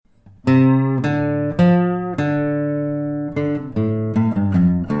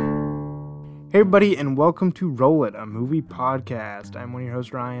everybody, and welcome to Roll It, a movie podcast. I'm one of your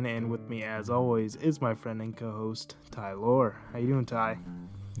hosts, Ryan, and with me, as always, is my friend and co-host, Ty Lore. How you doing, Ty?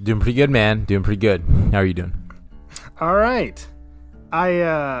 Doing pretty good, man. Doing pretty good. How are you doing? All right.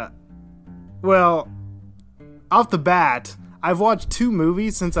 Well, off the bat, I've watched 2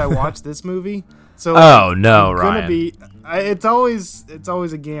 movies since I watched this movie. So no, Ryan. It's always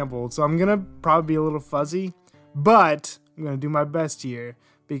a gamble, so I'm gonna probably be a little fuzzy, but I'm gonna do my best here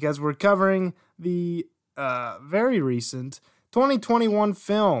because we're covering the very recent 2021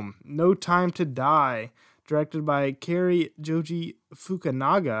 film No Time to Die, directed by Cary Joji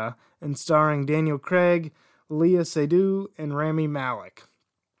Fukunaga and starring Daniel Craig, Leah Seydoux, and Rami Malek.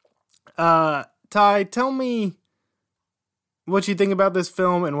 Ty, tell me what you think about this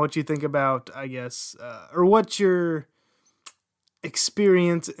film and what you think about, I guess, or what your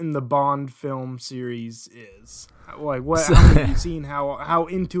experience in the Bond film series is. Like, how many have you seen? How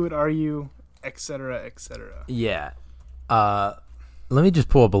into it are you, etc., etc. Yeah. Let me just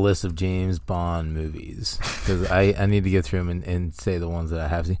pull up a list of James Bond movies because I need to get through them and say the ones that I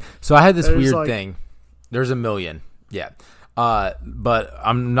have seen. So I had this weird thing. There's a million. Yeah. But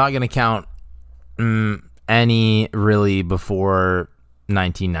I'm not going to count any really before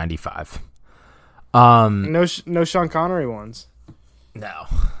 1995. No Sean Connery ones. No.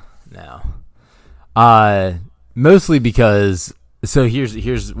 Mostly because, so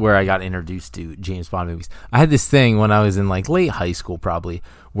here's where I got introduced to James Bond movies. I had this thing when I was in like late high school probably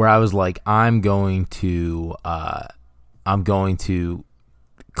where I was like, I'm going to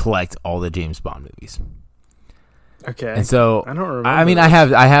collect all the James Bond movies. Okay. And so I don't remember. I mean, I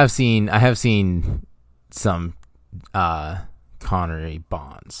have seen some Connery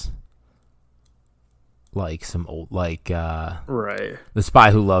Bonds. Like some old, like right. The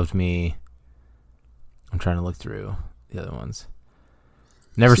Spy Who Loved Me. I'm trying to look through the other ones.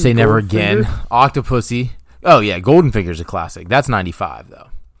 Never Say Never Again. Octopussy. Oh yeah, Goldfinger's a classic. That's 95 though.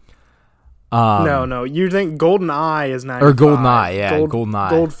 No. You think GoldenEye is 95? Or GoldenEye, yeah,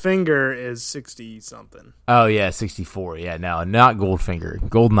 GoldenEye. Goldfinger is 60 something. Oh yeah, 64. Yeah, no, not Goldfinger.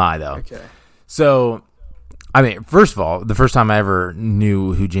 GoldenEye though. Okay. So, I mean, first of all, the first time I ever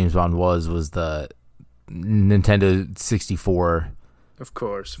knew who James Bond was the Nintendo 64 of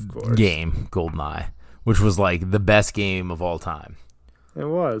course game, GoldenEye, which was like the best game of all time. It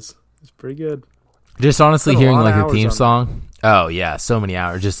was. It's pretty good. Just honestly hearing like the theme song. Oh yeah, so many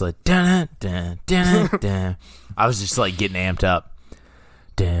hours. Just like dun dun dun dun. I was just like getting amped up.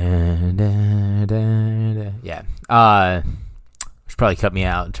 Dun, dun, dun, dun. Yeah. Should probably cut me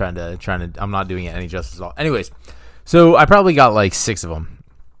out trying to. I'm not doing it any justice at all. Anyways, so I probably got like 6 of them.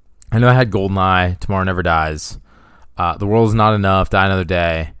 I know I had GoldenEye, Tomorrow Never Dies, The World Is Not Enough, Die Another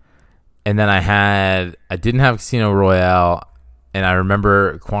Day, and then I didn't have Casino Royale, and I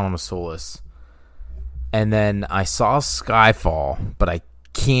remember Quantum of Solace, and then I saw Skyfall, but I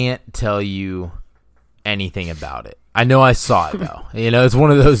can't tell you anything about it. I know I saw it though. You know, it's one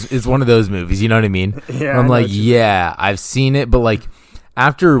of those movies. You know what I mean? Yeah. I'm like, yeah, I've seen it, but like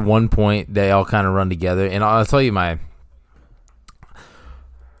after one point, they all kind of run together, and I'll tell you my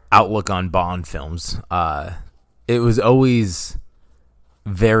outlook on Bond films. It was always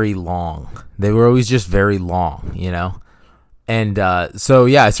very long. They were always just very long, you know? And so,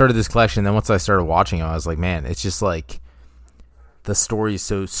 yeah, I started this collection. Then once I started watching it, I was like, man, it's just like the story is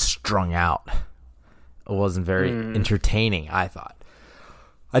so strung out. It wasn't very entertaining, I thought.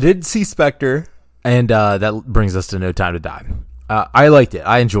 I did see Spectre, and that brings us to No Time to Die. I liked it.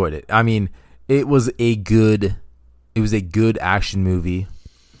 I enjoyed it. I mean, it was a good action movie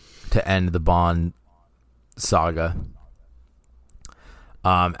to end the Bond saga.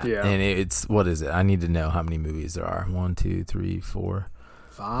 And it's, what is it? I need to know how many movies there are. 1, 2, 3, 4,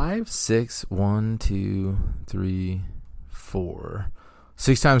 5, 6. 1, 2, 3, 4.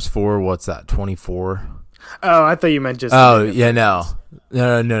 6 times 4. What's that? 24. Oh, I thought you meant just. Oh yeah, no.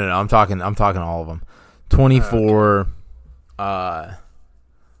 I'm talking all of them. 24.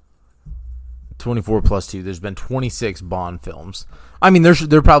 24 plus 2. There's been 26 Bond films. I mean,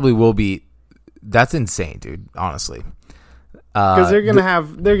 there probably will be. That's insane, dude. Honestly, because they're gonna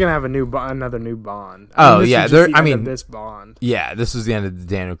have another new Bond. This Bond. Yeah, this was the end of the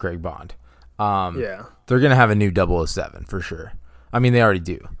Daniel Craig Bond. Yeah, they're gonna have a new 007 for sure. I mean, they already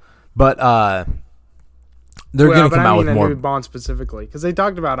do, but they're gonna come out with more new Bond specifically because they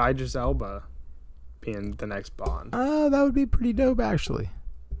talked about Idris Elba being the next Bond. That would be pretty dope, actually.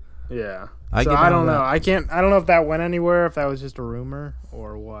 Yeah. I don't know. I don't know if that went anywhere, if that was just a rumor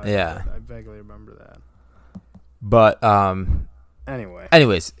or what. Yeah. I vaguely remember that. But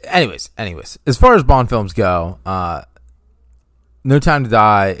Anyways, as far as Bond films go, No Time to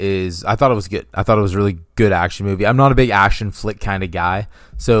Die I thought it was good. I thought it was a really good action movie. I'm not a big action flick kind of guy.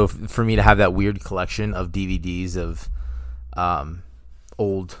 So for me to have that weird collection of DVDs of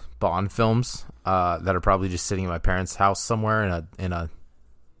old Bond films that are probably just sitting in my parents' house somewhere in a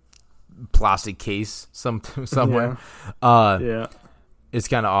plastic case somewhere. Yeah. It's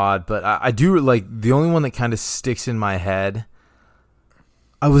kind of odd, but I do like the only one that kind of sticks in my head.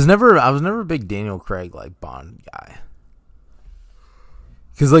 I was never a big Daniel Craig like Bond guy.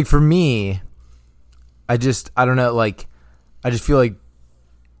 Cause like for me, I don't know, like I just feel like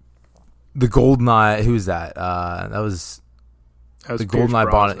the GoldenEye. Who's that? That was the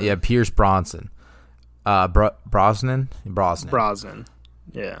GoldenEye Bond. Yeah, Pierce Brosnan. Brosnan.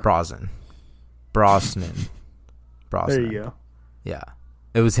 Yeah. Brosnan. There you go. Yeah,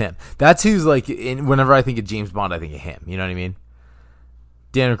 it was him. That's who's like. Whenever I think of James Bond, I think of him. You know what I mean?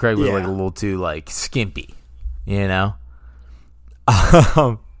 Daniel Craig was like a little too like skimpy, you know.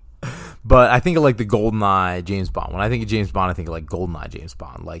 But I think of like the GoldenEye James Bond. When I think of James Bond, I think of like GoldenEye James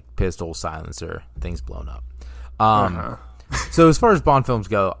Bond, like pistol, silencer, things blown up. So as far as Bond films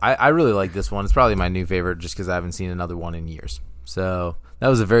go, I really like this one. It's probably my new favorite just because I haven't seen another one in years. So that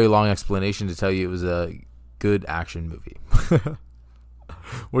was a very long explanation to tell you it was a good action movie.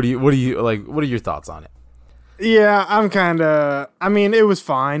 What are your thoughts on it? Yeah, I mean, it was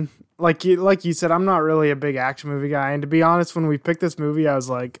fine. Like you said, I'm not really a big action movie guy. And to be honest, when we picked this movie, I was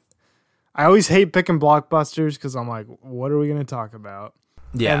like, I always hate picking blockbusters because I'm like, what are we going to talk about?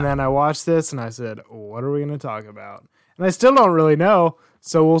 Yeah. And then I watched this and I said, what are we going to talk about? And I still don't really know.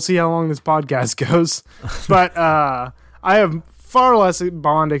 So we'll see how long this podcast goes. But I have far less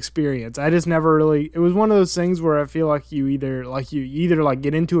Bond experience. I just never really, it was one of those things where I feel like you either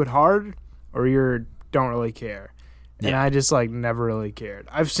get into it hard or you don't really care. Yeah. And I just like never really cared.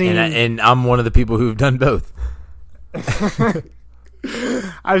 I've seen, and I'm one of the people who've done both.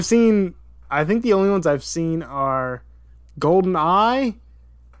 I think the only ones I've seen are GoldenEye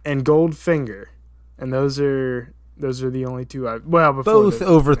and Goldfinger, and those are the only two both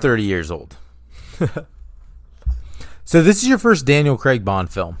over 30 years old. So this is your first Daniel Craig Bond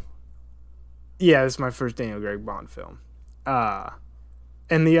film? Yeah, this is my first Daniel Craig Bond film.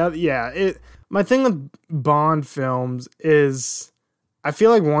 And the other, my thing with Bond films is I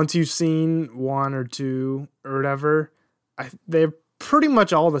feel like once you've seen one or two or whatever, they're pretty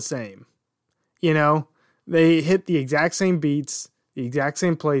much all the same. You know, they hit the exact same beats, the exact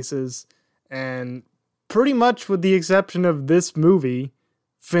same places, and pretty much with the exception of this movie,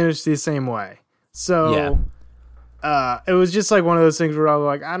 finished the same way. So it was just like one of those things where I was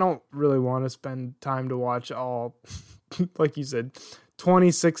like, I don't really want to spend time to watch all, like you said,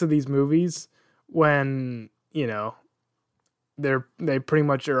 26 of these movies when, you know, they pretty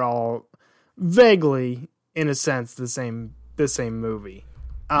much are all vaguely, in a sense, the same movie.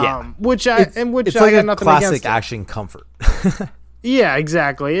 Which I it's got like nothing a classic against action comfort. Yeah,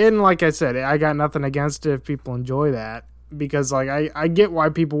 exactly. And like I said, I got nothing against it if people enjoy that because like I get why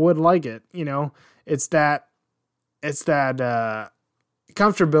people would like it. You know, it's that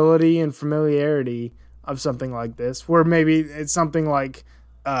comfortability and familiarity of something like this, where maybe it's something like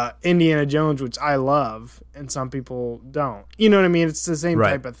Indiana Jones, which I love, and some people don't. You know what I mean? It's the same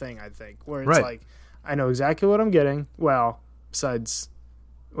type of thing, I think, where it's like I know exactly what I'm getting. Well, besides.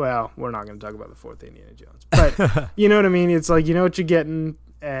 Well, we're not going to talk about the fourth Indiana Jones, but you know what I mean? It's like, you know what you're getting,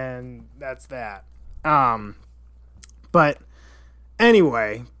 and that's that. But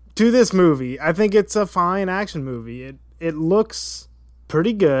anyway, to this movie, I think it's a fine action movie. It looks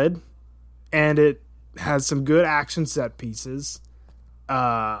pretty good, and it has some good action set pieces,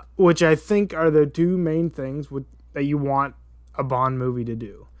 which I think are the two main things that you want a Bond movie to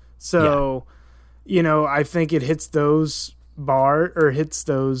do. So, you know, I think it hits those I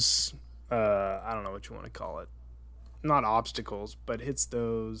don't know what you want to call it, not obstacles, but hits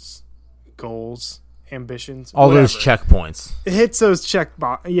those goals, ambitions, all those checkpoints. It hits those checks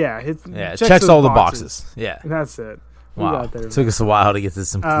checks all the boxes. Yeah, that's it. Wow, it took us a while to get to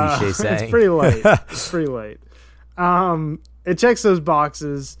some cliche saying. It's pretty late. It checks those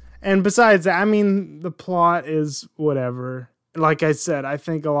boxes, and besides that, I mean, the plot is whatever. Like I said, I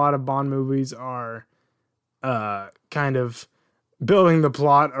think a lot of Bond movies are kind of building the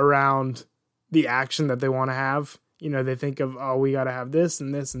plot around the action that they want to have. You know, they think of, we got to have this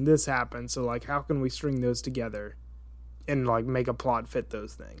and this and this happen. So like, how can we string those together and like make a plot fit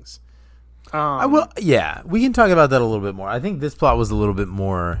those things? We can talk about that a little bit more. I think this plot was a little bit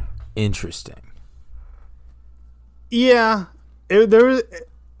more interesting. Yeah, all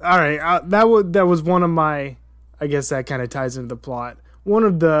right. That was one of my, I guess that kind of ties into the plot. One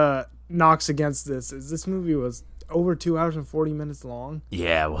of the knocks against this is this movie was over 2 hours and 40 minutes long.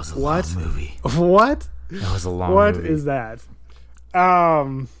 Yeah, it was a long movie. What? It was a long What movie. is that?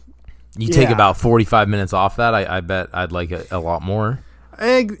 You take about 45 minutes off that, I bet I'd like a lot more.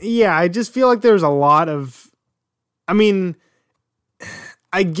 I just feel like there's a lot of... I mean,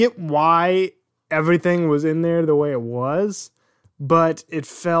 I get why everything was in there the way it was, but it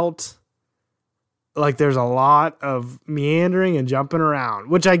felt like there's a lot of meandering and jumping around,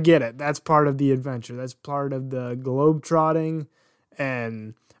 which I get it. That's part of the adventure. That's part of the globe-trotting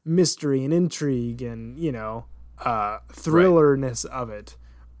and mystery and intrigue and, thrillerness of it.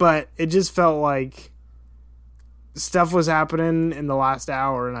 But it just felt like stuff was happening in the last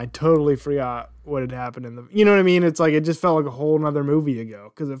hour and I totally forgot what had happened in the... You know what I mean? It's like it just felt like a whole nother movie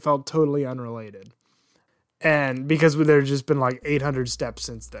ago because it felt totally unrelated. And because there's just been like 800 steps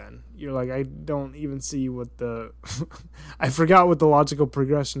since then. You're like, I don't even see what the... I forgot what the logical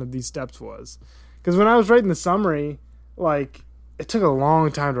progression of these steps was. Because when I was writing the summary, like, it took a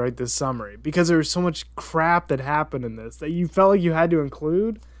long time to write this summary because there was so much crap that happened in this that you felt like you had to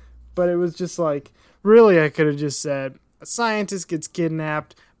include. But it was just like, really, I could have just said, a scientist gets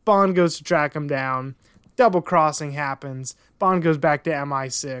kidnapped, Bond goes to track him down, double crossing happens, Bond goes back to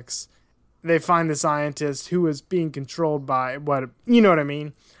MI6, they find the scientist who is being controlled by what, you know what I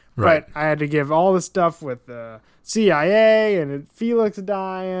mean? Right. But I had to give all the stuff with the CIA and Felix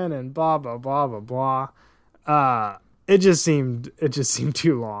dying and blah, blah, blah, blah, blah. It just seemed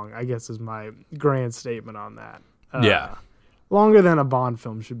too long, I guess is my grand statement on that. Yeah. Longer than a Bond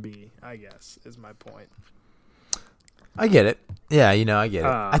film should be, I guess, is my point. I get it. Yeah, I get it.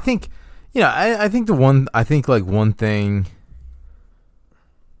 I think, I think one thing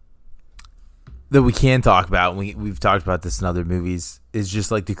that we can talk about, and we've talked about this in other movies, is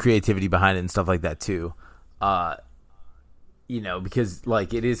just like the creativity behind it and stuff like that too. Because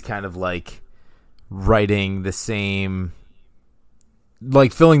like it is kind of like writing the same,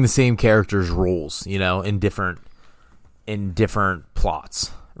 like filling the same characters' roles, in different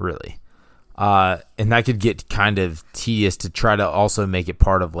plots, really. And that could get kind of tedious to try to also make it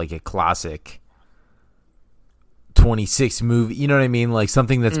part of like a classic 26 movie, you know what I mean? Like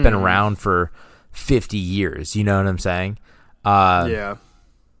something that's been around for 50 years, you know what I'm saying? Yeah.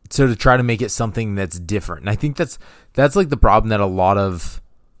 So to try to make it something that's different. And I think that's like the problem that a lot of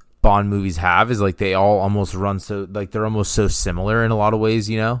Bond movies have is like they all almost run so, like they're almost so similar in a lot of ways,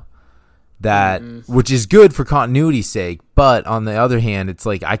 that which is good for continuity's sake, but on the other hand, it's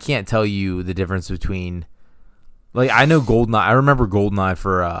like I can't tell you the difference between, like, I know GoldenEye. I remember GoldenEye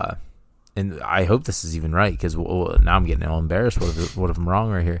for and I hope this is even right because now I'm getting all embarrassed. What if I'm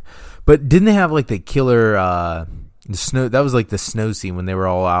wrong right here? But didn't they have like the killer the snow? That was like the snow scene when they were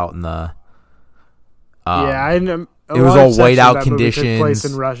all out in the I know. It was all whiteout conditions. Took place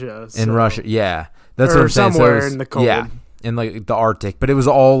in Russia. In Russia, yeah, that's what I'm saying. Somewhere in the cold. Yeah. In like the Arctic, but it was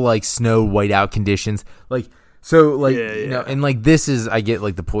all like snow whiteout conditions. Like, so like, and like this is, I get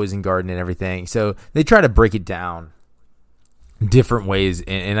like the poison garden and everything. So they try to break it down different ways.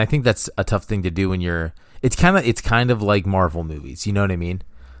 And I think that's a tough thing to do when it's kind of like Marvel movies. You know what I mean?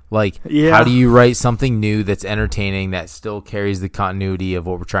 Like, how do you write something new that's entertaining that still carries the continuity of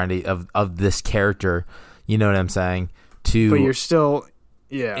what we're trying to, of this character? You know what I'm saying? But you're still...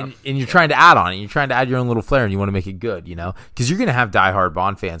 Yeah, and you're trying to add on it. You're trying to add your own little flair, and you want to make it good, because you're going to have diehard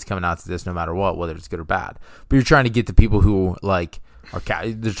Bond fans coming out to this no matter what, whether it's good or bad. But you're trying to get the people who like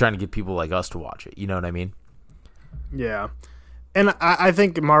they're trying to get people like us to watch it. You know what I mean? Yeah, and I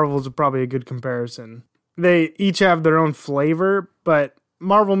think Marvel's probably a good comparison. They each have their own flavor, but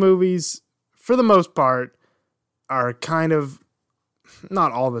Marvel movies, for the most part, are kind of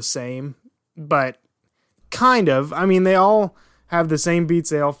not all the same, but kind of. I mean, they all have the same beats,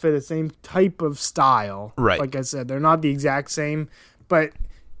 they all fit the same type of style. Right. Like I said, they're not the exact same, but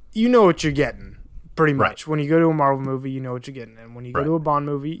you know what you're getting, pretty much. Right. When you go to a Marvel movie, you know what you're getting. And when you go to a Bond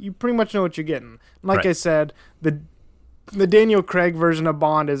movie, you pretty much know what you're getting. Like I said, the Daniel Craig version of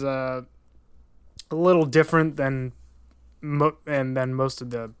Bond is a little different than most of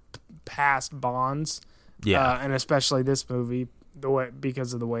the past Bonds. Yeah. And especially this movie,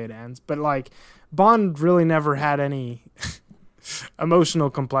 because of the way it ends. But like, Bond really never had any... emotional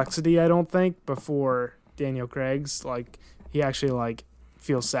complexity, I don't think, before Daniel Craig's. Like, he actually like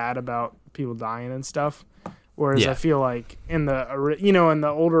feels sad about people dying and stuff, whereas I feel like in the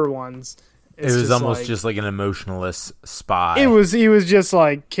older ones, it was almost just like an emotionless spy. He was just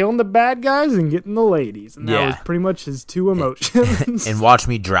like killing the bad guys and getting the ladies, and that was pretty much his two emotions. And watch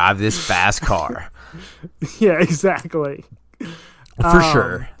me drive this fast car. Yeah, exactly. For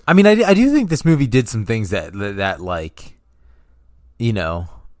sure. I mean, I do think this movie did some things that like,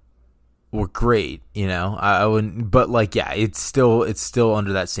 were great. You know, I wouldn't, but like, yeah, it's still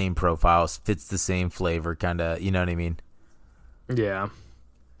under that same profile, fits the same flavor, kind of. You know what I mean? Yeah.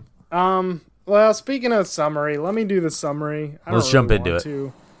 Well, speaking of summary, let me do the summary. Let's jump into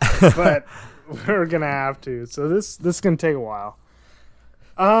it. But we're gonna have to. So this is gonna take a while.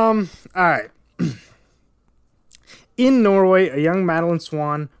 All right. In Norway, a young Madeline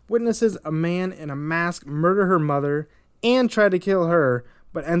Swan witnesses a man in a mask murder her mother and try to kill her,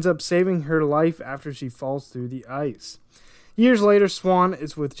 but ends up saving her life after she falls through the ice. Years later, Swan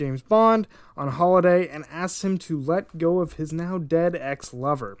is with James Bond on a holiday and asks him to let go of his now dead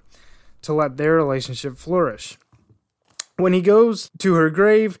ex-lover to let their relationship flourish. When he goes to her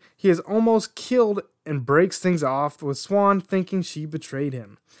grave, he is almost killed and breaks things off, with Swan thinking she betrayed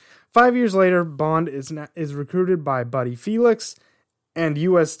him. 5 years later, Bond is recruited by Buddy Felix and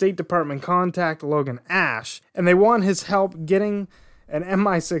U.S. State Department contact Logan Ash, and they want his help getting an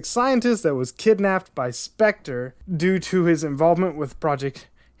MI6 scientist that was kidnapped by Spectre due to his involvement with Project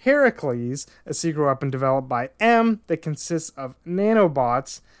Heracles, a secret weapon developed by M that consists of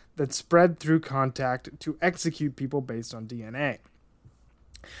nanobots that spread through contact to execute people based on DNA.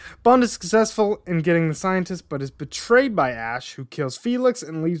 Bond is successful in getting the scientist, but is betrayed by Ash, who kills Felix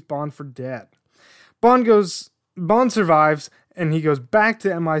and leaves Bond for dead. Bond survives, and he goes back to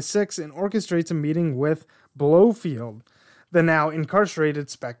MI6 and orchestrates a meeting with Blofeld, the now incarcerated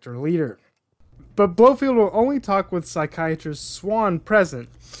Spectre leader. But Blofeld will only talk with psychiatrist Swan present,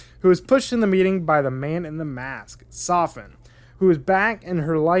 who is pushed in the meeting by the man in the mask, Sofin, who is back in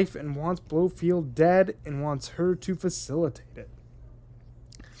her life and wants Blofeld dead and wants her to facilitate it.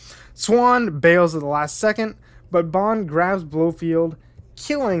 Swan bails at the last second, but Bond grabs Blofeld,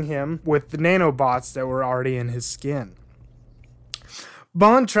 killing him with the nanobots that were already in his skin.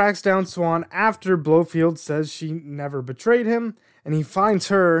 Bond tracks down Swan after Blofeld says she never betrayed him, and he finds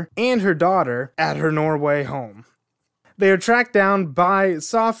her and her daughter at her Norway home. They are tracked down by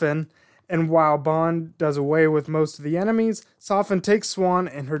Sofin, and while Bond does away with most of the enemies, Sofin takes Swan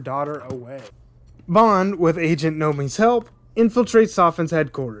and her daughter away. Bond, with Agent Nomi's help, infiltrates Sofin's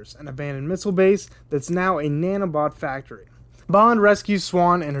headquarters, an abandoned missile base that's now a nanobot factory. Bond rescues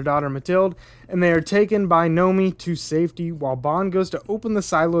Swan and her daughter Mathilde, and they are taken by Nomi to safety while Bond goes to open the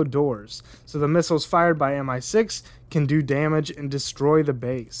silo doors so the missiles fired by MI6 can do damage and destroy the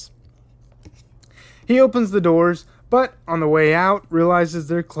base. He opens the doors, but on the way out realizes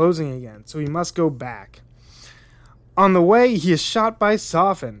they're closing again, so he must go back. On the way, he is shot by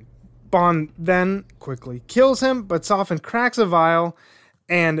Sofin. Bond then quickly kills him, but Sofin cracks a vial,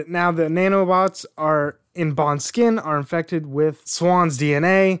 and now the nanobots are in Bond's skin are infected with Swan's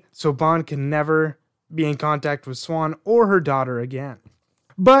DNA, so Bond can never be in contact with Swan or her daughter again.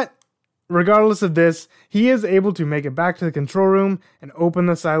 But regardless of this, he is able to make it back to the control room and open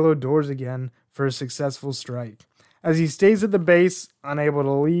the silo doors again for a successful strike. As he stays at the base, unable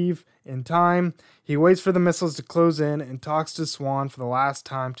to leave in time, he waits for the missiles to close in and talks to Swan for the last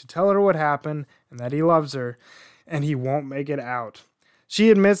time to tell her what happened and that he loves her, and he won't make it out. She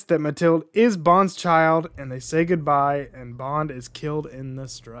admits that Mathilde is Bond's child, and they say goodbye, and Bond is killed in the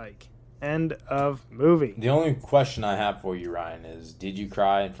strike. End of movie. The only question I have for you, Ryan, is did you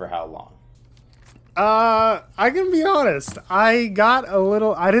cry and for how long? I can be honest. I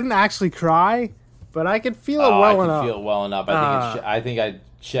didn't actually cry, but I could feel it well enough. I can feel it well enough. I think I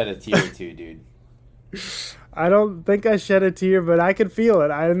shed a tear or two, dude. I don't think I shed a tear, but I could feel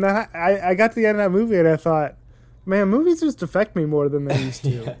it. I got to the end of that movie, and I thought, man, movies just affect me more than they used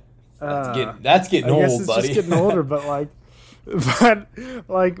to. Yeah. That's getting old, it's buddy. Just getting older, but man,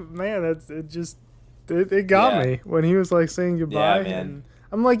 it got me when he was like saying goodbye. Yeah, and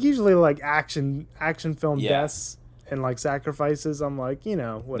I'm like usually like action film deaths and like sacrifices. I'm like,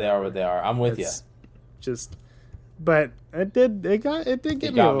 whatever. They are what they are. I'm with you. But it did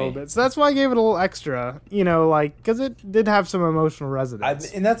get me a little bit. So that's why I gave it a little extra, because it did have some emotional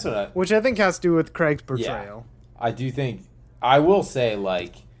resonance. And that's which I think has to do with Craig's portrayal. Yeah. I do think, I will say,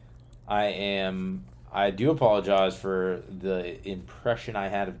 I do apologize for the impression I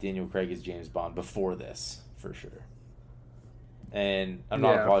had of Daniel Craig as James Bond before this, for sure. And I'm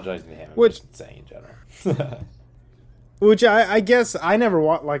not apologizing to him, I'm just saying in general. Which I guess I never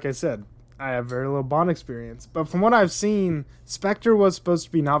watched, like I said, I have very little Bond experience. But from what I've seen, Spectre was supposed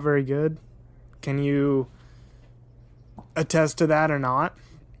to be not very good. Can you attest to that or not?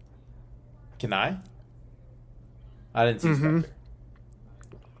 Can I? I didn't see Spectre.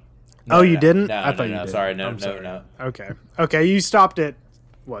 You didn't? No, I thought you did. Sorry, no. Okay, you stopped at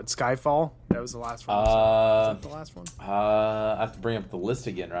what, Skyfall? That was the last one. Was that the last one? I have to bring up the list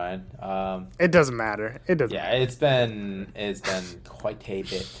again, Ryan. It doesn't matter. It doesn't. Yeah, matter. it's been quite a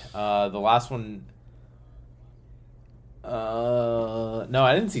bit. The last one. No,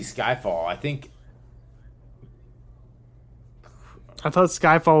 I didn't see Skyfall. I thought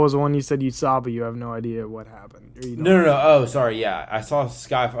Skyfall was the one you said you saw, but you have no idea what happened. Or you don't No. Oh, sorry. Yeah, I saw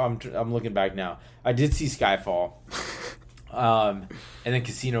Skyfall. I'm looking back now. I did see Skyfall. And then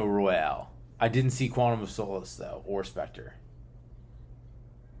Casino Royale. I didn't see Quantum of Solace though, or Spectre.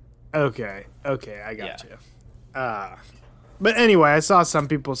 Okay, I got you. But anyway, I saw some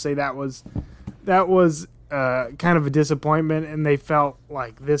people say that was kind of a disappointment, and they felt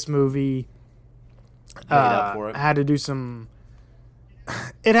like this movie Made up for it. had to do some.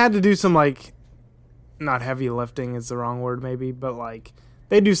 It had to do some, like, not heavy lifting is the wrong word maybe, but like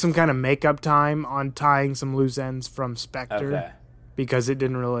they do some kind of makeup time on tying some loose ends from Spectre, because it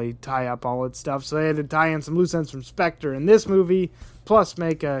didn't really tie up all its stuff. So they had to tie in some loose ends from Spectre in this movie, plus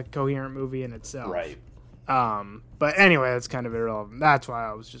make a coherent movie in itself. Right. But anyway, that's kind of irrelevant. That's why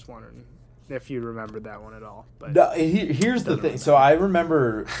I was just wondering if you remembered that one at all. But no, here's the thing. So I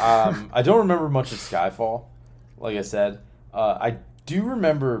remember, I don't remember much of Skyfall, like I said. I do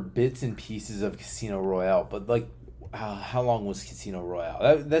remember bits and pieces of Casino Royale, but like, how long was Casino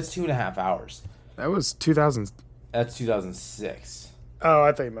Royale? That's 2.5 hours. That was 2000. That's 2006. Oh,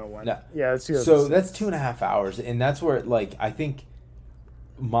 I thought you meant one. No. Yeah, that's 2006. So that's 2.5 hours, and that's where, like, I think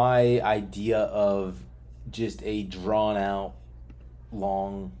my idea of just a drawn out,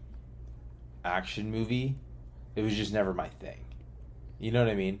 long action movie, it was just never my thing. You know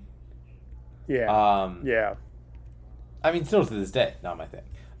what I mean? Yeah. Yeah. I mean, still to this day, not my thing.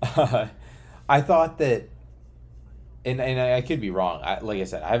 I thought that, and I could be wrong. Like I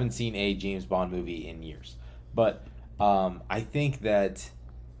said, I haven't seen a James Bond movie in years, but I think that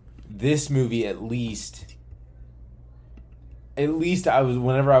this movie, at least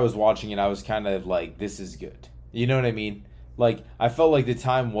whenever I was watching it, I was kind of like, this is good. You know what I mean? Like, I felt like the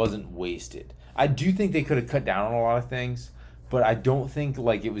time wasn't wasted. I do think they could have cut down on a lot of things, but I don't think,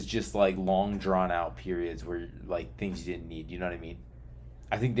 like, it was just, like, long, drawn-out periods where, like, things you didn't need. You know what I mean?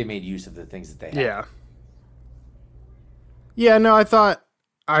 I think they made use of the things that they had. Yeah. Yeah, no, I thought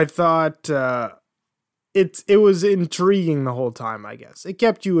it was intriguing the whole time, I guess. It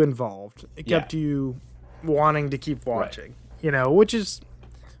kept you involved. It kept you wanting to keep watching. Right. You know, which is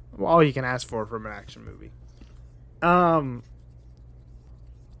all you can ask for from an action movie.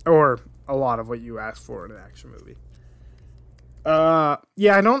 Or a lot of what you ask for in an action movie. Yeah,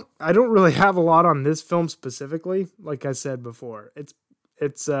 I don't really have a lot on this film specifically. Like I said before, it's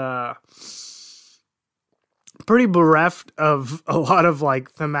pretty bereft of a lot of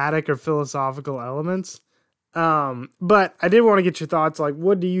like thematic or philosophical elements. But I did want to get your thoughts. Like,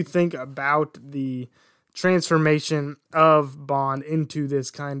 what do you think about the transformation of Bond into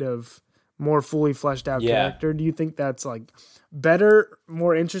this kind of more fully fleshed out character? Do you think that's like better,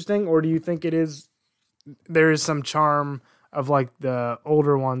 more interesting, or do you think there is some charm of like the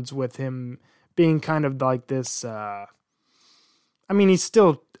older ones with him being kind of like this? I mean, he's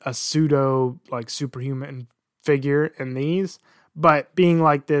still a pseudo like superhuman figure in these, but being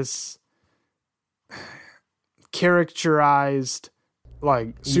like this characterized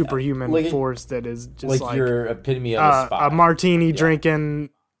like superhuman force that is just like your epitome of a spy. A martini drinking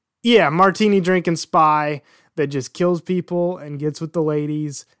spy that just kills people and gets with the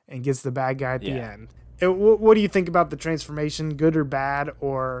ladies and gets the bad guy at the end. What do you think about the transformation? Good or bad,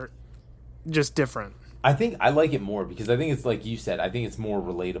 or just different? I think I like it more because I think it's like you said. I think it's more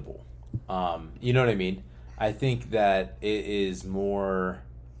relatable. You know what I mean? I think that it is more.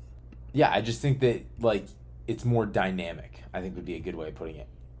 Yeah, I just think that like it's more dynamic. I think would be a good way of putting it.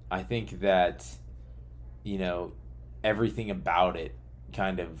 I think that, you know, everything about it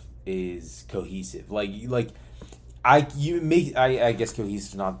kind of is cohesive. I guess cohesive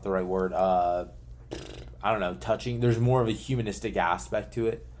is not the right word. I don't know, touching. There's more of a humanistic aspect to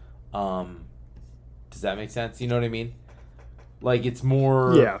it. Does that make sense? You know what I mean? Like, it's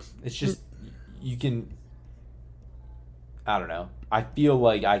more... Yeah. It's just, you can... I don't know. I feel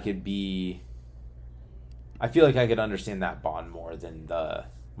like I could understand that Bond more than the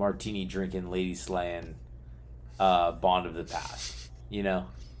martini drinking, lady slaying Bond of the past. You know?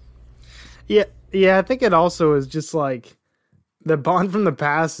 Yeah, I think it also is just like the Bond from the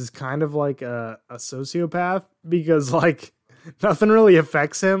past is kind of like a sociopath because like nothing really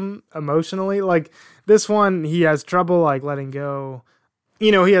affects him emotionally. Like this one, he has trouble like letting go.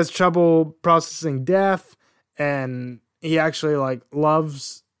 You know, he has trouble processing death, and he actually like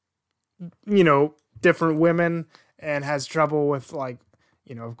loves, you know, different women and has trouble with like,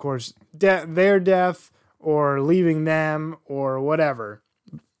 of course, their death or leaving them or whatever,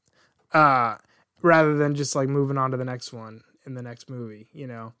 rather than just like moving on to the next one in the next movie,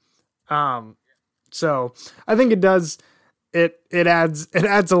 So I think it does. It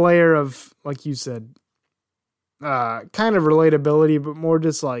adds a layer of, like you said, kind of relatability, but more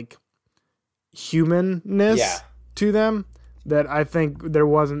just like humanness to them that I think there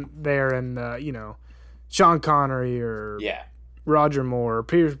wasn't there in Sean Connery or Roger Moore or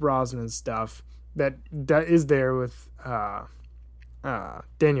Pierce Brosnan stuff that is there with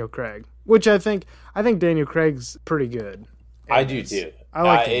Daniel Craig, which I think Daniel Craig's pretty good. I do too. I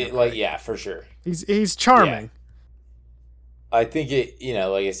like it. For sure. He's charming. Yeah. I think it,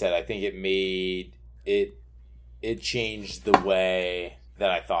 like I said, I think it made it changed the way that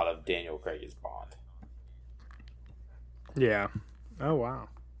I thought of Daniel Craig as Bond. Yeah. Oh, wow.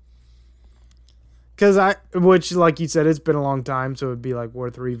 Because which, like you said, it's been a long time, so it'd be like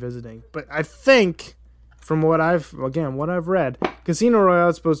worth revisiting. But I think, from what I've read, Casino Royale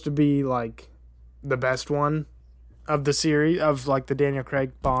is supposed to be like the best one of the series of like the Daniel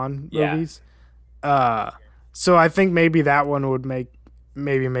Craig Bond movies. So I think maybe that one would make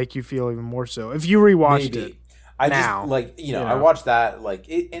you feel even more so if you rewatched it. I watched that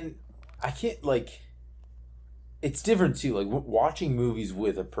and I can't it's different too. Like watching movies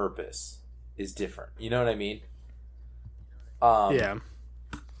with a purpose is different. You know what I mean? Yeah.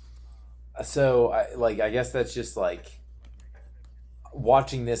 So I guess that's just like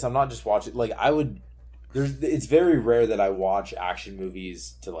watching this. I'm not just watching. It's very rare that I watch action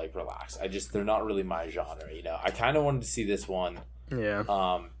movies to relax. They're not really my genre. I kind of wanted to see this one. Yeah.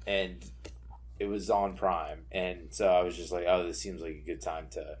 And it was on Prime, and so I was just like, oh, this seems like a good time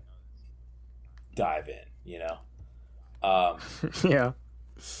to dive in. Yeah.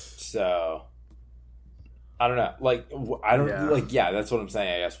 So I don't know. That's what I'm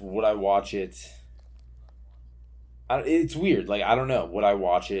saying. I guess would I watch it? It's weird. I don't know. Would I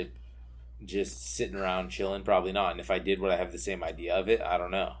watch it just sitting around chilling? Probably not. And if I did, would I have the same idea of it? I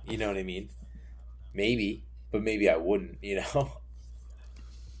don't know. You know what I mean? Maybe, but maybe I wouldn't.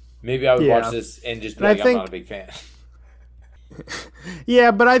 Maybe I would watch this and just be like, I'm not a big fan.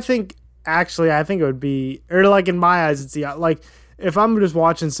 Yeah, but I think it would be, or in my eyes, it's if I'm just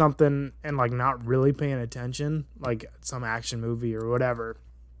watching something and not really paying attention, like some action movie or whatever,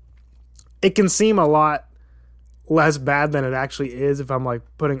 it can seem a lot less bad than it actually is if I'm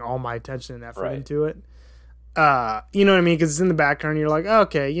putting all my attention and effort into it. You know what I mean? Because it's in the background, you're like, oh,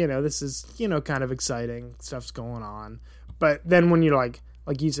 okay, this is kind of exciting, stuff's going on. But then when you're like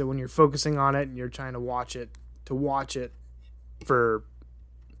you said, when you're focusing on it and you're trying to watch it for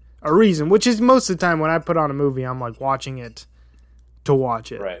a reason, which is most of the time when I put on a movie, I'm watching it to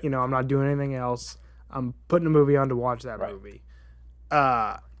watch it. Right. I'm not doing anything else. I'm putting a movie on to watch that movie.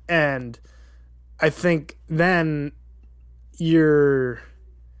 And I think then it's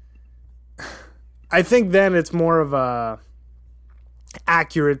more of an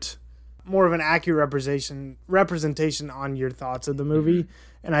accurate representation on your thoughts of the movie.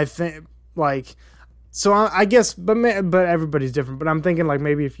 And I think so I guess, but everybody's different. But I'm thinking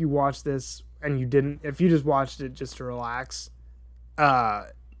maybe if you watch this and if you just watched it just to relax,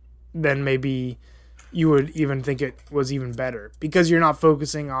 then maybe you would even think it was even better because you're not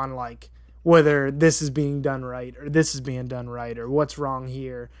focusing on whether this is being done right or this is being done right or what's wrong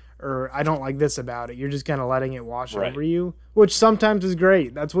here or I don't like this about it. You're just kind of letting it wash over you, which sometimes is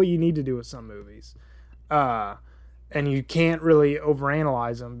great. That's what you need to do with some movies. And you can't really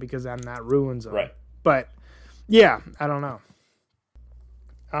overanalyze them because then that ruins them. Right. But yeah, I don't know.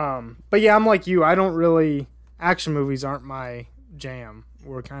 But yeah, I'm like you. I don't really, action movies aren't my jam.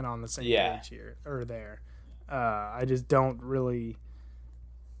 We're kind of on the same page here or there. I just don't really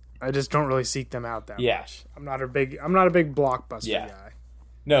seek them out that much. I'm not a big blockbuster guy.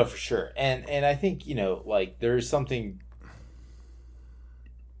 No, for sure. And I think, there's something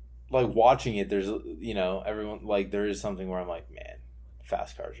watching it, there's, everyone, there is something where I'm like, man,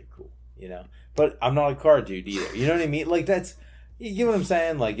 fast cars are cool, but I'm not a car dude either. You know what I mean? That's, you get what I'm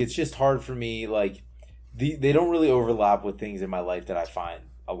saying? It's just hard for me. They don't really overlap with things in my life that I find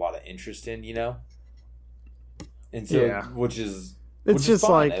a lot of interest in, and so, which is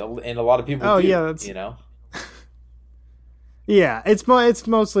fun. And a lot of people do, Yeah, it's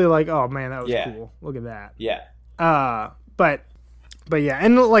mostly oh man, that was cool. Look at that. Yeah. But yeah,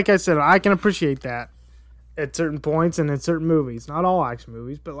 and like I said, I can appreciate that at certain points and in certain movies. Not all action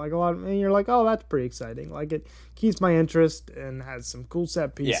movies, but a lot. And you're oh, that's pretty exciting. It keeps my interest and has some cool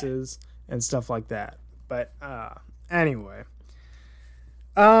set pieces and stuff like that. But anyway,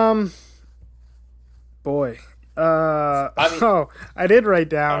 boy, I did write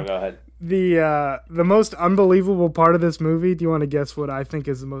down. Oh, go ahead. The most unbelievable part of this movie. Do you want to guess what I think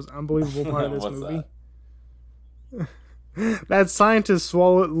is the most unbelievable part of this movie? That scientist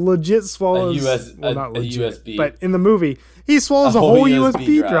legit swallows not legit, USB, but in the movie he swallows a whole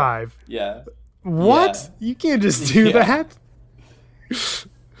USB drive. Yeah. What? Yeah. You can't just do that.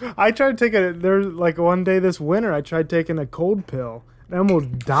 I tried taking one day this winter. I tried taking a cold pill. I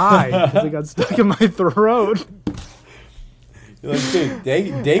almost died because it got stuck in my throat. You're like, dude,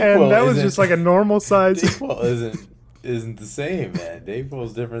 Dayquil, and that was just like a normal size. Dayquil isn't the same, man. Dayquil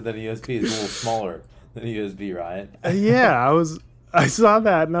is different than a USB. It's a little smaller than a USB, Ryan. Yeah, I saw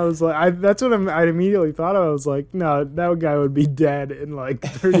that and I was like, that's what I immediately thought of. I was like, no, that guy would be dead in like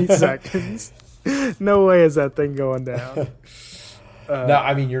 30 seconds. No way is that thing going down. No,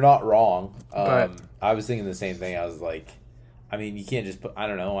 I mean, you're not wrong. I was thinking the same thing. I was like, I mean, you can't just put, I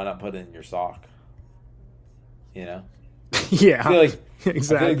don't know, why not put it in your sock? You know? Yeah, I feel like,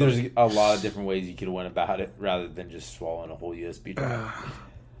 exactly. I feel like there's a lot of different ways you could went about it rather than just swallowing a whole USB drive.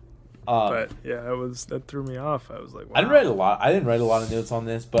 But yeah, that threw me off. I was like, wow. I didn't write a lot of notes on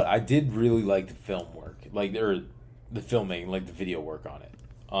this, but I did really like the film work, the filming, like the video work on it.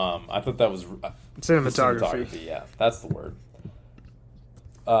 I thought that was cinematography. Yeah, that's the word.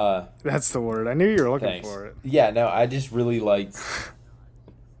 That's the word. I knew you were looking for it. Yeah, no, I just really liked.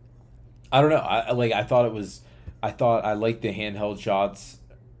 I don't know. I thought I liked the handheld shots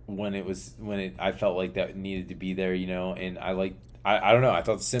I felt like that needed to be there, you know, and I don't know. I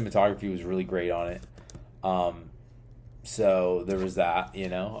thought the cinematography was really great on it. So there was that, you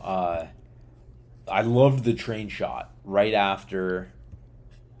know. I loved the train shot right after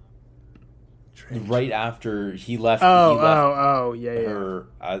he left. Her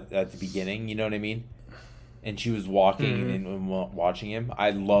at the beginning, you know what I mean? And she was walking and watching him.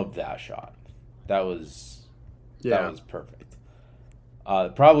 I loved that shot. That was perfect.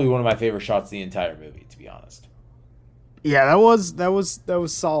 Probably one of my favorite shots of the entire movie, to be honest. Yeah, that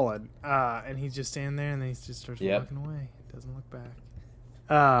was solid. And he's just standing there, and then he just starts walking away. He doesn't look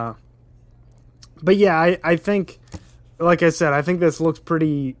back. But yeah, I think, like I said, I think this looks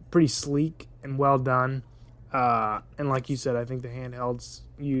pretty sleek and well done. And like you said, I think the handheld's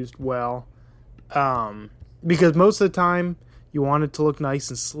used well. Because most of the time you want it to look nice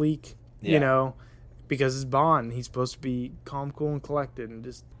and sleek, you know, because it's Bond. He's supposed to be calm, cool, and collected, and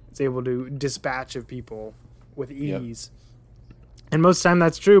just is able to dispatch of people with ease. Yep. And most of the time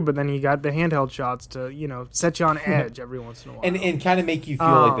that's true, but then you got the handheld shots to, you know, set you on edge every once in a while. And kind of make you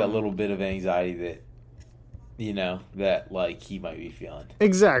feel like that little bit of anxiety that, you know, that like he might be feeling.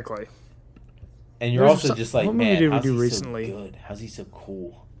 Exactly. And you're also just like, man, how's he recently? So good? How's he so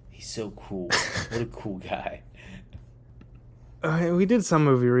cool? He's so cool. What a cool guy. We did some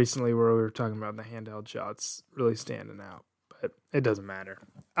movie recently where we were talking about the handheld shots really standing out, but it doesn't matter.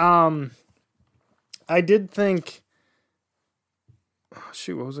 I did think... Oh,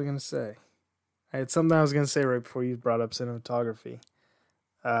 shoot, what was I going to say? I had something I was going to say right before you brought up cinematography.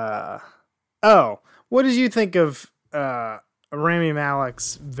 What did you think of Rami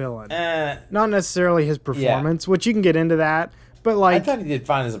Malek's villain? Not necessarily his performance, which you can get into that, but like... I thought he did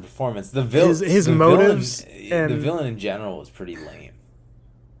fine as a performance. The his motives... the villain in general was pretty lame.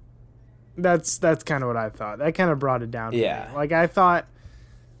 That's kind of what I thought. That kind of brought it down to me. Like, I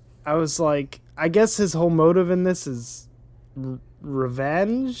was like, I guess his whole motive in this is...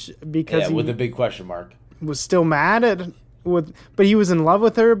 revenge, because with a big question mark. Was still mad but he was in love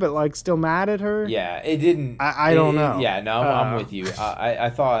with her, but like still mad at her. Yeah, it didn't. I don't know. Yeah, no, I'm with you.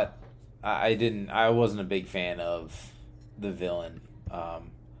 I thought I wasn't a big fan of the villain.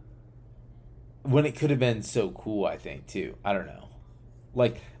 When it could have been so cool, I think too. I don't know.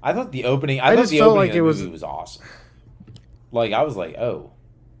 Like I thought the opening. I thought the opening of the movie was awesome. Like I was like, oh,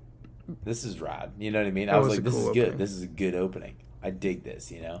 this is rad. You know what I mean? I was like, this is good. This is a good opening. I dig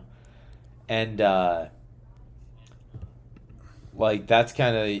this, you know? And like that's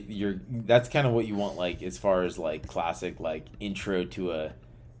kind of what you want, like as far as like classic like intro to a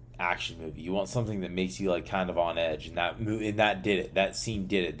action movie. You want something that makes you like kind of on edge, and that did it. That scene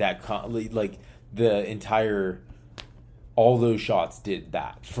did it. Like the entire all those shots did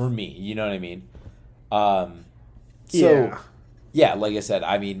that for me. You know what I mean? Yeah, like I said,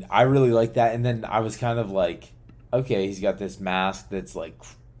 I mean, I really like that. And then I was kind of like, okay, he's got this mask that's like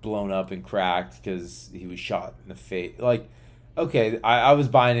blown up and cracked because he was shot in the face. Like, okay, I was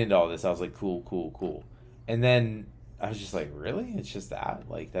buying into all this. I was like, cool. And then I was just like, really? It's just that?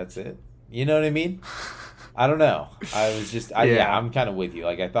 Like, that's it? You know what I mean? I don't know. I was just, I'm kind of with you.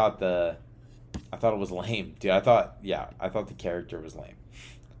 Like, I thought it was lame, dude. I thought the character was lame.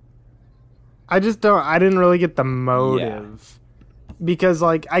 I didn't really get the motive. Because,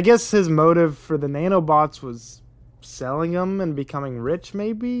 like, I guess his motive for the nanobots was selling them and becoming rich,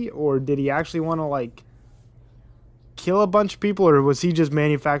 maybe? Or did he actually want to, like, kill a bunch of people? Or was he just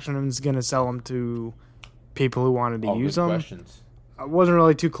manufacturing them and was going to sell them to people who wanted to use them? Questions. I wasn't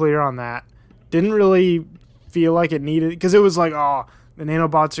really too clear on that. Didn't really feel like it needed... Because it was like, oh, the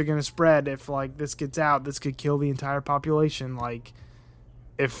nanobots are going to spread. If, like, this gets out, this could kill the entire population. Like,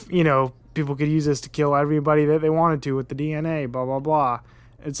 if, you know... people could use this to kill everybody that they wanted to with the DNA, blah, blah, blah.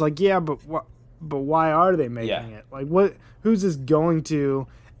 It's like, yeah, but why are they making it? Like, who's this going to?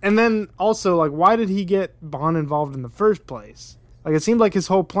 And then also, like, why did he get Bond involved in the first place? Like, it seemed like his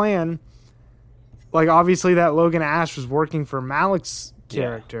whole plan, like, obviously that Logan Ash was working for Malik's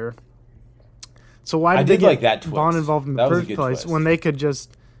character. So why did they get like that Bond involved in the first place when they could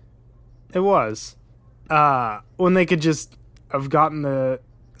just... It was. When they could just have gotten the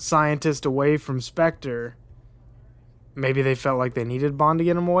scientist away from Spectre, maybe they felt like they needed Bond to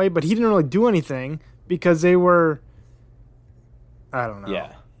get him away, but he didn't really do anything because they were, I don't know.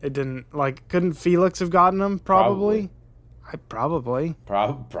 Yeah. It didn't, like, couldn't Felix have gotten him? Probably. Probably.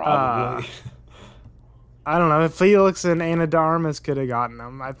 I don't know. If Felix and Ana de Armas could have gotten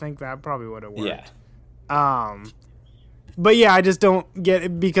him, I think that probably would have worked. Yeah. But yeah, I just don't get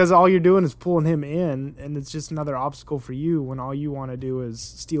it because all you're doing is pulling him in, and it's just another obstacle for you when all you want to do is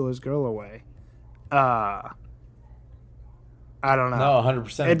steal his girl away. I don't know. No,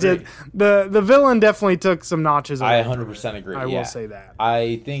 100% agree. It did. The villain definitely took some notches. I 100% agree. I will say that.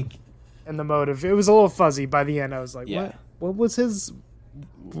 I think. And the motive, it was a little fuzzy by the end. I was like, what was his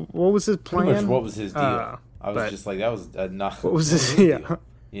plan? Pretty much what was his deal? I was just like, that was not. What was his deal?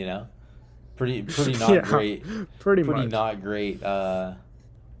 You know. Pretty not great. Pretty not great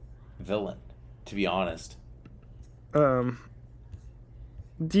villain, to be honest. Do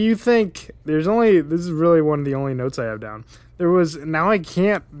you think this is really one of the only notes I have down. I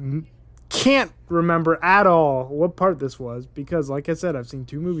can't remember at all what part this was because, like I said, I've seen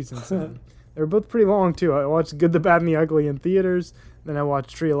 2 movies since then. They were both pretty long too. I watched Good, the Bad, and the Ugly in theaters. Then I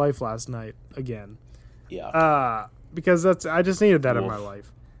watched Tree of Life last night again. Yeah. Because I just needed that in my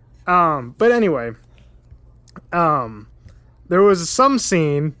life. But anyway, there was some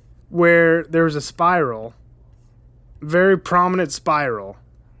scene where there was a spiral, very prominent spiral,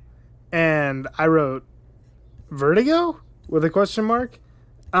 and I wrote Vertigo with a question mark.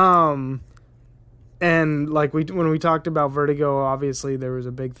 And like when we talked about Vertigo, obviously there was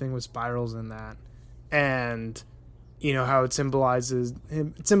a big thing with spirals in that, and you know how it symbolized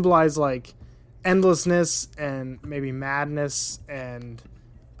like endlessness and maybe madness and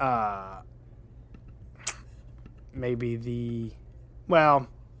maybe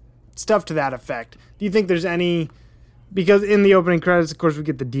stuff to that effect. Do you think there's any, because in the opening credits, of course, we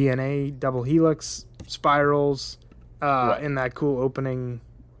get the DNA double helix spirals in that cool opening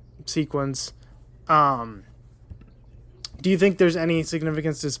sequence. Do you think there's any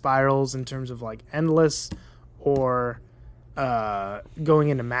significance to spirals in terms of like endless or going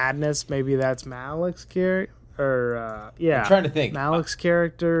into madness? Maybe that's Malik's character. I'm trying to think. Malik's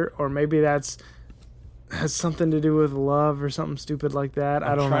character, or maybe has something to do with love or something stupid like that.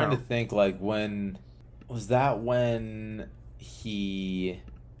 I don't know. I'm trying to think, like, when he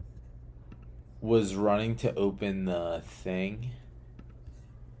was running to open the thing?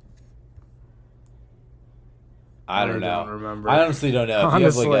 I don't know. Don't remember. I honestly don't know.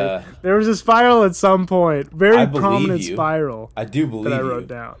 Honestly, if you have there was a spiral at some point, very prominent spiral. I do believe that I wrote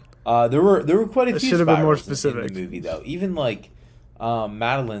down. There were quite a few should have been more spirals specific in the movie, though. Even like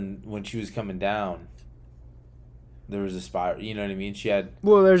Madeline, when she was coming down, there was a spiral. You know what I mean? She had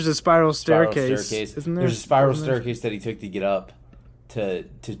there's a spiral staircase. Isn't there? There's a spiral staircase that he took to get up to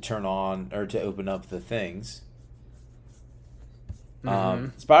turn on or to open up the things.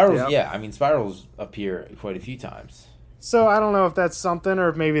 Spirals, I mean, spirals appear quite a few times. So I don't know if that's something, or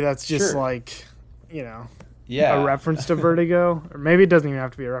if maybe that's just like, a reference to Vertigo, or maybe it doesn't even have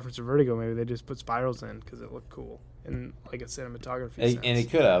to be a reference to Vertigo. Maybe they just put spirals in because it looked cool in like a cinematography sense. And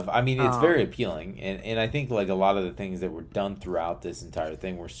it could have. I mean, it's very appealing, and I think like a lot of the things that were done throughout this entire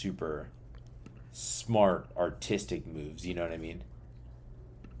thing were super smart, artistic moves. You know what I mean?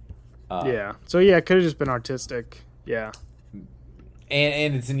 So it could have just been artistic. Yeah.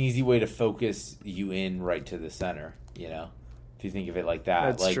 And it's an easy way to focus you in right to the center, you know? If you think of it like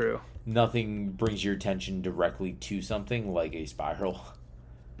that. That's true. Nothing brings your attention directly to something like a spiral.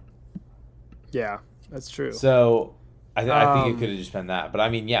 Yeah, that's true. So, I think it could have just been that. But, I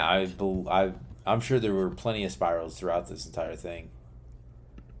mean, I'm sure there were plenty of spirals throughout this entire thing.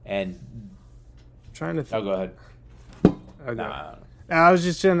 And... I'm trying to think. Oh, go ahead. Okay. Nah. I was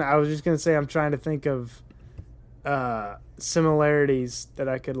just gonna say I'm trying to think of similarities that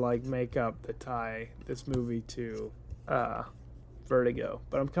I could like make up that tie this movie to Vertigo,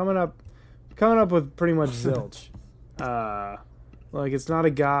 but I'm coming up with pretty much zilch. Like it's not a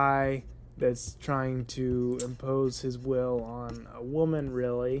guy that's trying to impose his will on a woman,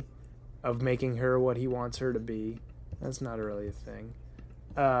 really, of making her what he wants her to be. That's not really a thing.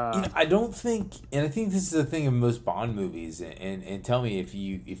 I don't think, and I think this is a thing of most Bond movies, and tell me if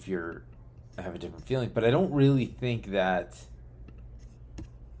you're have a different feeling, but I don't really think that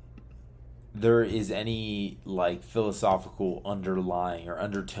there is any like philosophical underlying or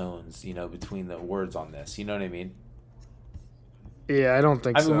undertones, between the words on this. You know what I mean? Yeah, I don't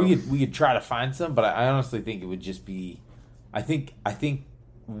think so. I mean, we could try to find some, but I honestly think it would just be. I think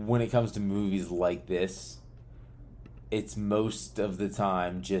when it comes to movies like this, it's most of the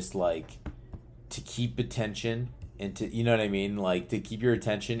time just like to keep attention and to, you know what I mean, like to keep your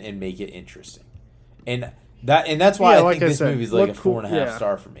attention and make it interesting, and that's why I think this movie's like a 4.5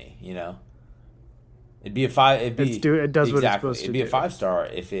 star for me. It'd be a 5. It does exactly what it's supposed to. It'd be a 5-star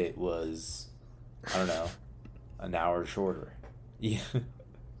if it was, I don't know, an hour shorter. Yeah.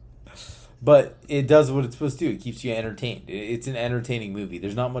 But it does what it's supposed to do. It keeps you entertained. It's an entertaining movie.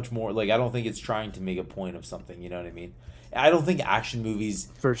 There's not much more. Like, I don't think it's trying to make a point of something. You know what I mean? I don't think action movies,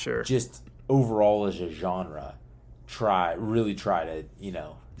 for sure, just overall as a genre, really try to,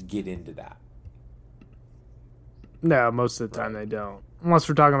 get into that. No, most of the time they don't. Unless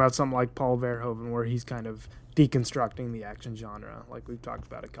we're talking about something like Paul Verhoeven, where he's kind of deconstructing the action genre, like we've talked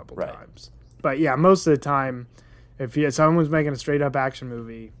about a couple times. But yeah, most of the time, if someone's making a straight up action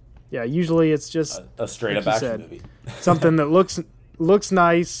movie, yeah, usually it's just a straight up action movie. Something that looks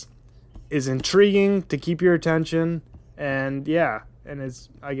nice, is intriguing to keep your attention, and it's,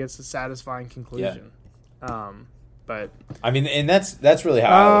 I guess, a satisfying conclusion. Yeah. But I mean, and that's really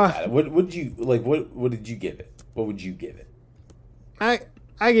how I look at it. What did you like? What did you give it? What would you give it? I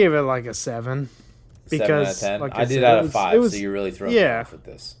gave it like a 7. Because 7 out of 10? Like I did out of 5, so you're really throwing me off with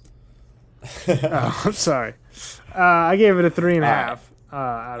this. Oh, I'm sorry. I gave it a 3.5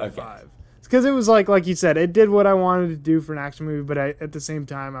 out of 5. It's because it was like you said, it did what I wanted to do for an action movie, but at the same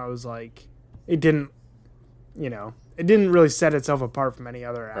time, I was like, it didn't really set itself apart from any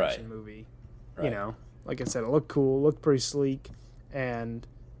other action movie. Right. Like I said, it looked cool, looked pretty sleek, and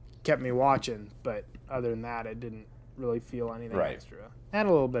kept me watching. But other than that, it didn't really feel anything extra. Had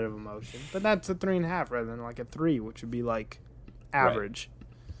a little bit of emotion, but that's a 3.5 rather than like a 3, which would be like average. Right.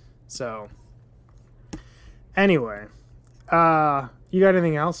 So, anyway, you got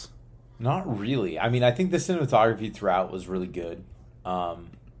anything else? Not really. I mean, I think the cinematography throughout was really good. I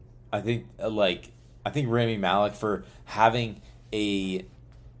think Rami Malek, for having a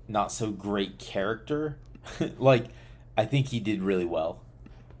not so great character, like, I think he did really well.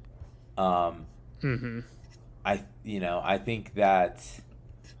 I think that,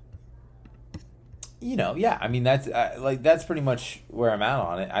 I mean, that's pretty much where I'm at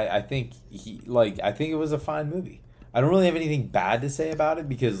on it. I think I think it was a fine movie. I don't really have anything bad to say about it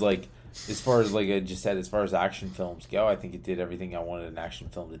because, like, as far as, like I just said, as far as action films go, I think it did everything I wanted an action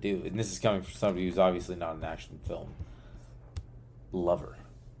film to do. And this is coming from somebody who's obviously not an action film lover,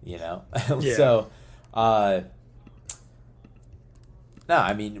 Yeah. So, no,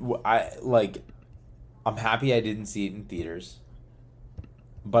 I mean, I'm happy I didn't see it in theaters,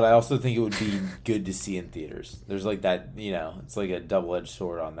 but I also think it would be good to see in theaters. There's like that, it's like a double-edged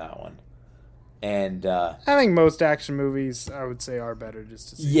sword on that one. And I think most action movies, I would say, are better just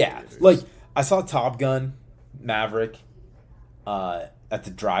to see. Yeah, like I saw Top Gun, Maverick, at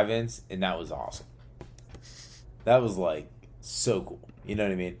the drive-ins, and that was awesome. That was like so cool. You know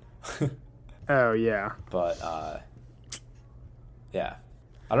what I mean? Oh yeah. But yeah,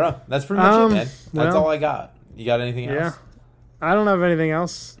 I don't know. That's pretty much it, man. That's all I got. You got anything else? Yeah, I don't have anything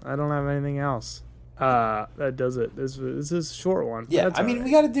else. That does it. This is a short one. Yeah, I mean, right.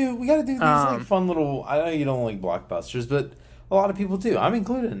 we gotta do these like fun little. I know you don't like blockbusters, but a lot of people do. I'm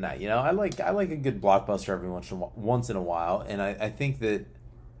included in that. I like a good blockbuster every once in a while, and I think that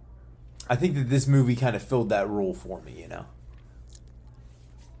this movie kind of filled that role for me.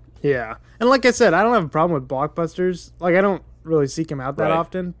 Yeah, and like I said, I don't have a problem with blockbusters. Like, I don't really seek them out that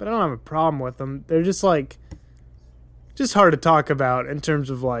often, but I don't have a problem with them. They're just hard to talk about in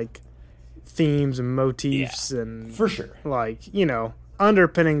terms of like themes and motifs and for sure, like,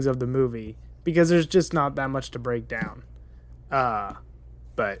 underpinnings of the movie, because there's just not that much to break down.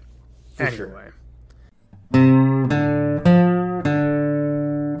 But for anyway. Sure.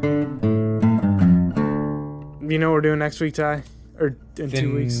 You know what we're doing next week, Ty? Or in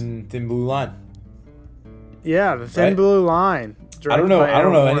 2 weeks? Thin Blue Line. Yeah, the Thin Blue Line. directed I don't know. by I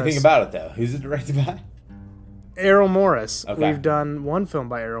don't know Errol anything Morris. about it though. Who's it directed by? Errol Morris. Okay. We've done one film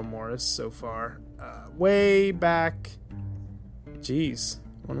by Errol Morris so far. Way back. Jeez,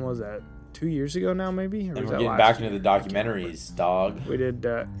 when was that? 2 years ago now, maybe? Or And was we're that getting last back year? into the documentaries, dog. We did.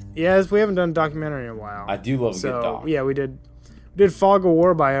 Yes, we haven't done a documentary in a while. I do love a good doc. Yeah, we did. We did Fog of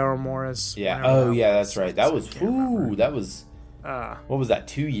War by Errol Morris. Yeah. whenever Oh, that yeah, was. that's right. That was. Ooh, that was. What was that?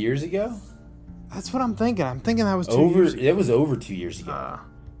 2 years ago? That's what I'm thinking. I'm thinking that was 2 Over. years ago. It was over 2 years ago.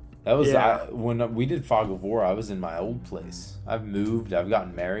 That was yeah. when we did Fog of War. I was in my old place. I've moved. I've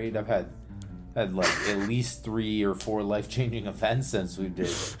gotten married. I've had like at least 3 or 4 life-changing events since we did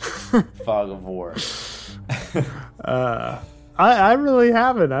Fog of War. I really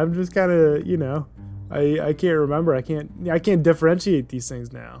haven't. I'm just kind of, I can't remember. I can't differentiate these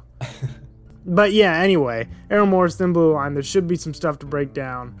things now. But yeah, anyway, Errol Morris, Thin Blue Line. There should be some stuff to break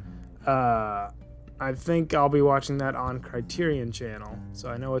down. I think I'll be watching that on Criterion Channel, so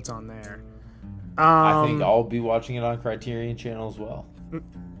I know it's on there. I think I'll be watching it on Criterion Channel as well.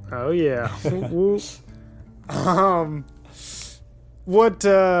 Oh yeah. What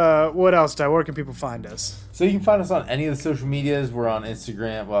else, Ty? Where can people find us? So you can find us on any of the social medias. We're on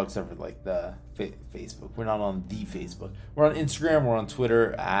Instagram, well, except for like the Facebook. We're not on the Facebook. We're on Instagram. We're on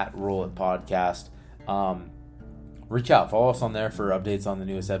Twitter at Roll It Podcast. Reach out, follow us on there for updates on the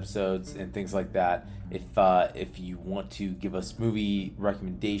newest episodes and things like that. If you want to give us movie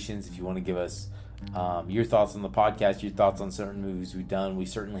recommendations, if you want to give us your thoughts on the podcast, your thoughts on certain movies we've done, we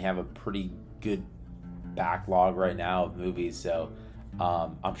certainly have a pretty good backlog right now of movies. So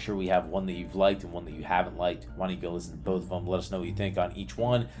I'm sure we have one that you've liked and one that you haven't liked. Why don't you go listen to both of them? Let us know what you think on each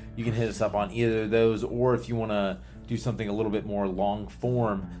one. You can hit us up on either of those, or if you want to do something a little bit more long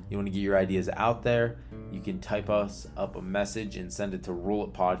form, you want to get your ideas out there, you can type us up a message and send it to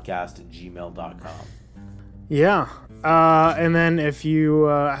rolitpodcast@gmail.com. Yeah. And then if you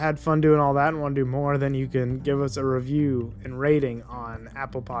had fun doing all that and want to do more, then you can give us a review and rating on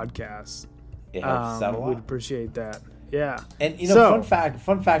Apple Podcasts. It helps us out a lot. We'd appreciate that. Yeah. And fun fact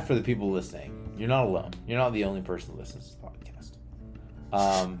for the people listening, you're not alone. You're not the only person who listens to the podcast.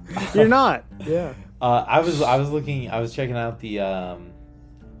 You're not. Yeah. I was checking out I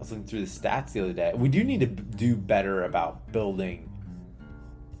was looking through the stats the other day. We do need to do better about building.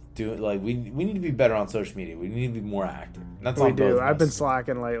 We need to be better on social media. We need to be more active. That's We on both do. of I've us. been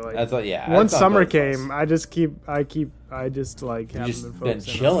slacking lately. That's all. Yeah. Once that's on summer both of us. came, I just like We've haven't just been been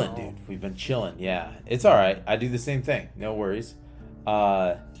focusing chilling, on dude. We've been chilling. Yeah, it's all right. I do the same thing. No worries.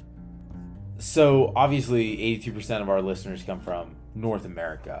 So obviously, 82% of our listeners come from North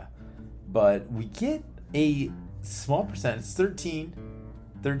America, but we get a small percent. It's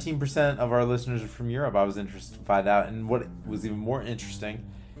 13% of our listeners are from Europe. I was interested to find out, and what was even more interesting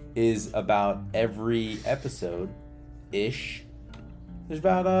is about every episode ish. There's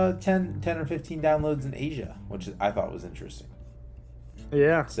about 10 or 15 downloads in Asia, which I thought was interesting.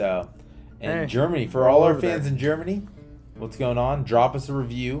 Yeah. So, and Hey, Germany, for we're all all our over fans there. in Germany, what's going on? Drop us a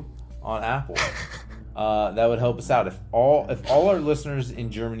review on Apple. That would help us out. If all our listeners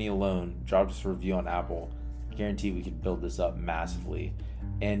in Germany alone dropped us a review on Apple, guarantee we could build this up massively.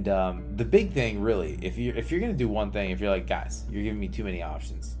 And the big thing, really, if you're gonna do one thing, if you're like, guys, you're giving me too many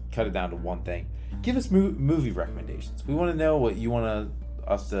options, cut it down to one thing. Give us movie recommendations. We want to know what you want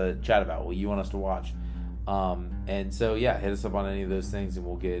us to chat about, what you want us to watch. And so yeah, hit us up on any of those things, and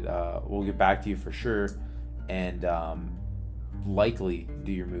we'll get back to you for sure, and likely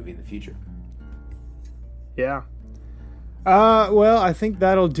do your movie in the future. Yeah. Well, I think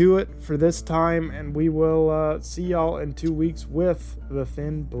that'll do it for this time, and we will see y'all in 2 weeks with The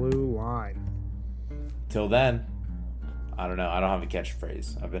Thin Blue Line. Till then, I don't know. I don't have a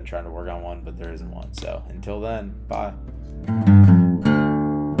catchphrase. I've been trying to work on one, but there isn't one. So until then, bye.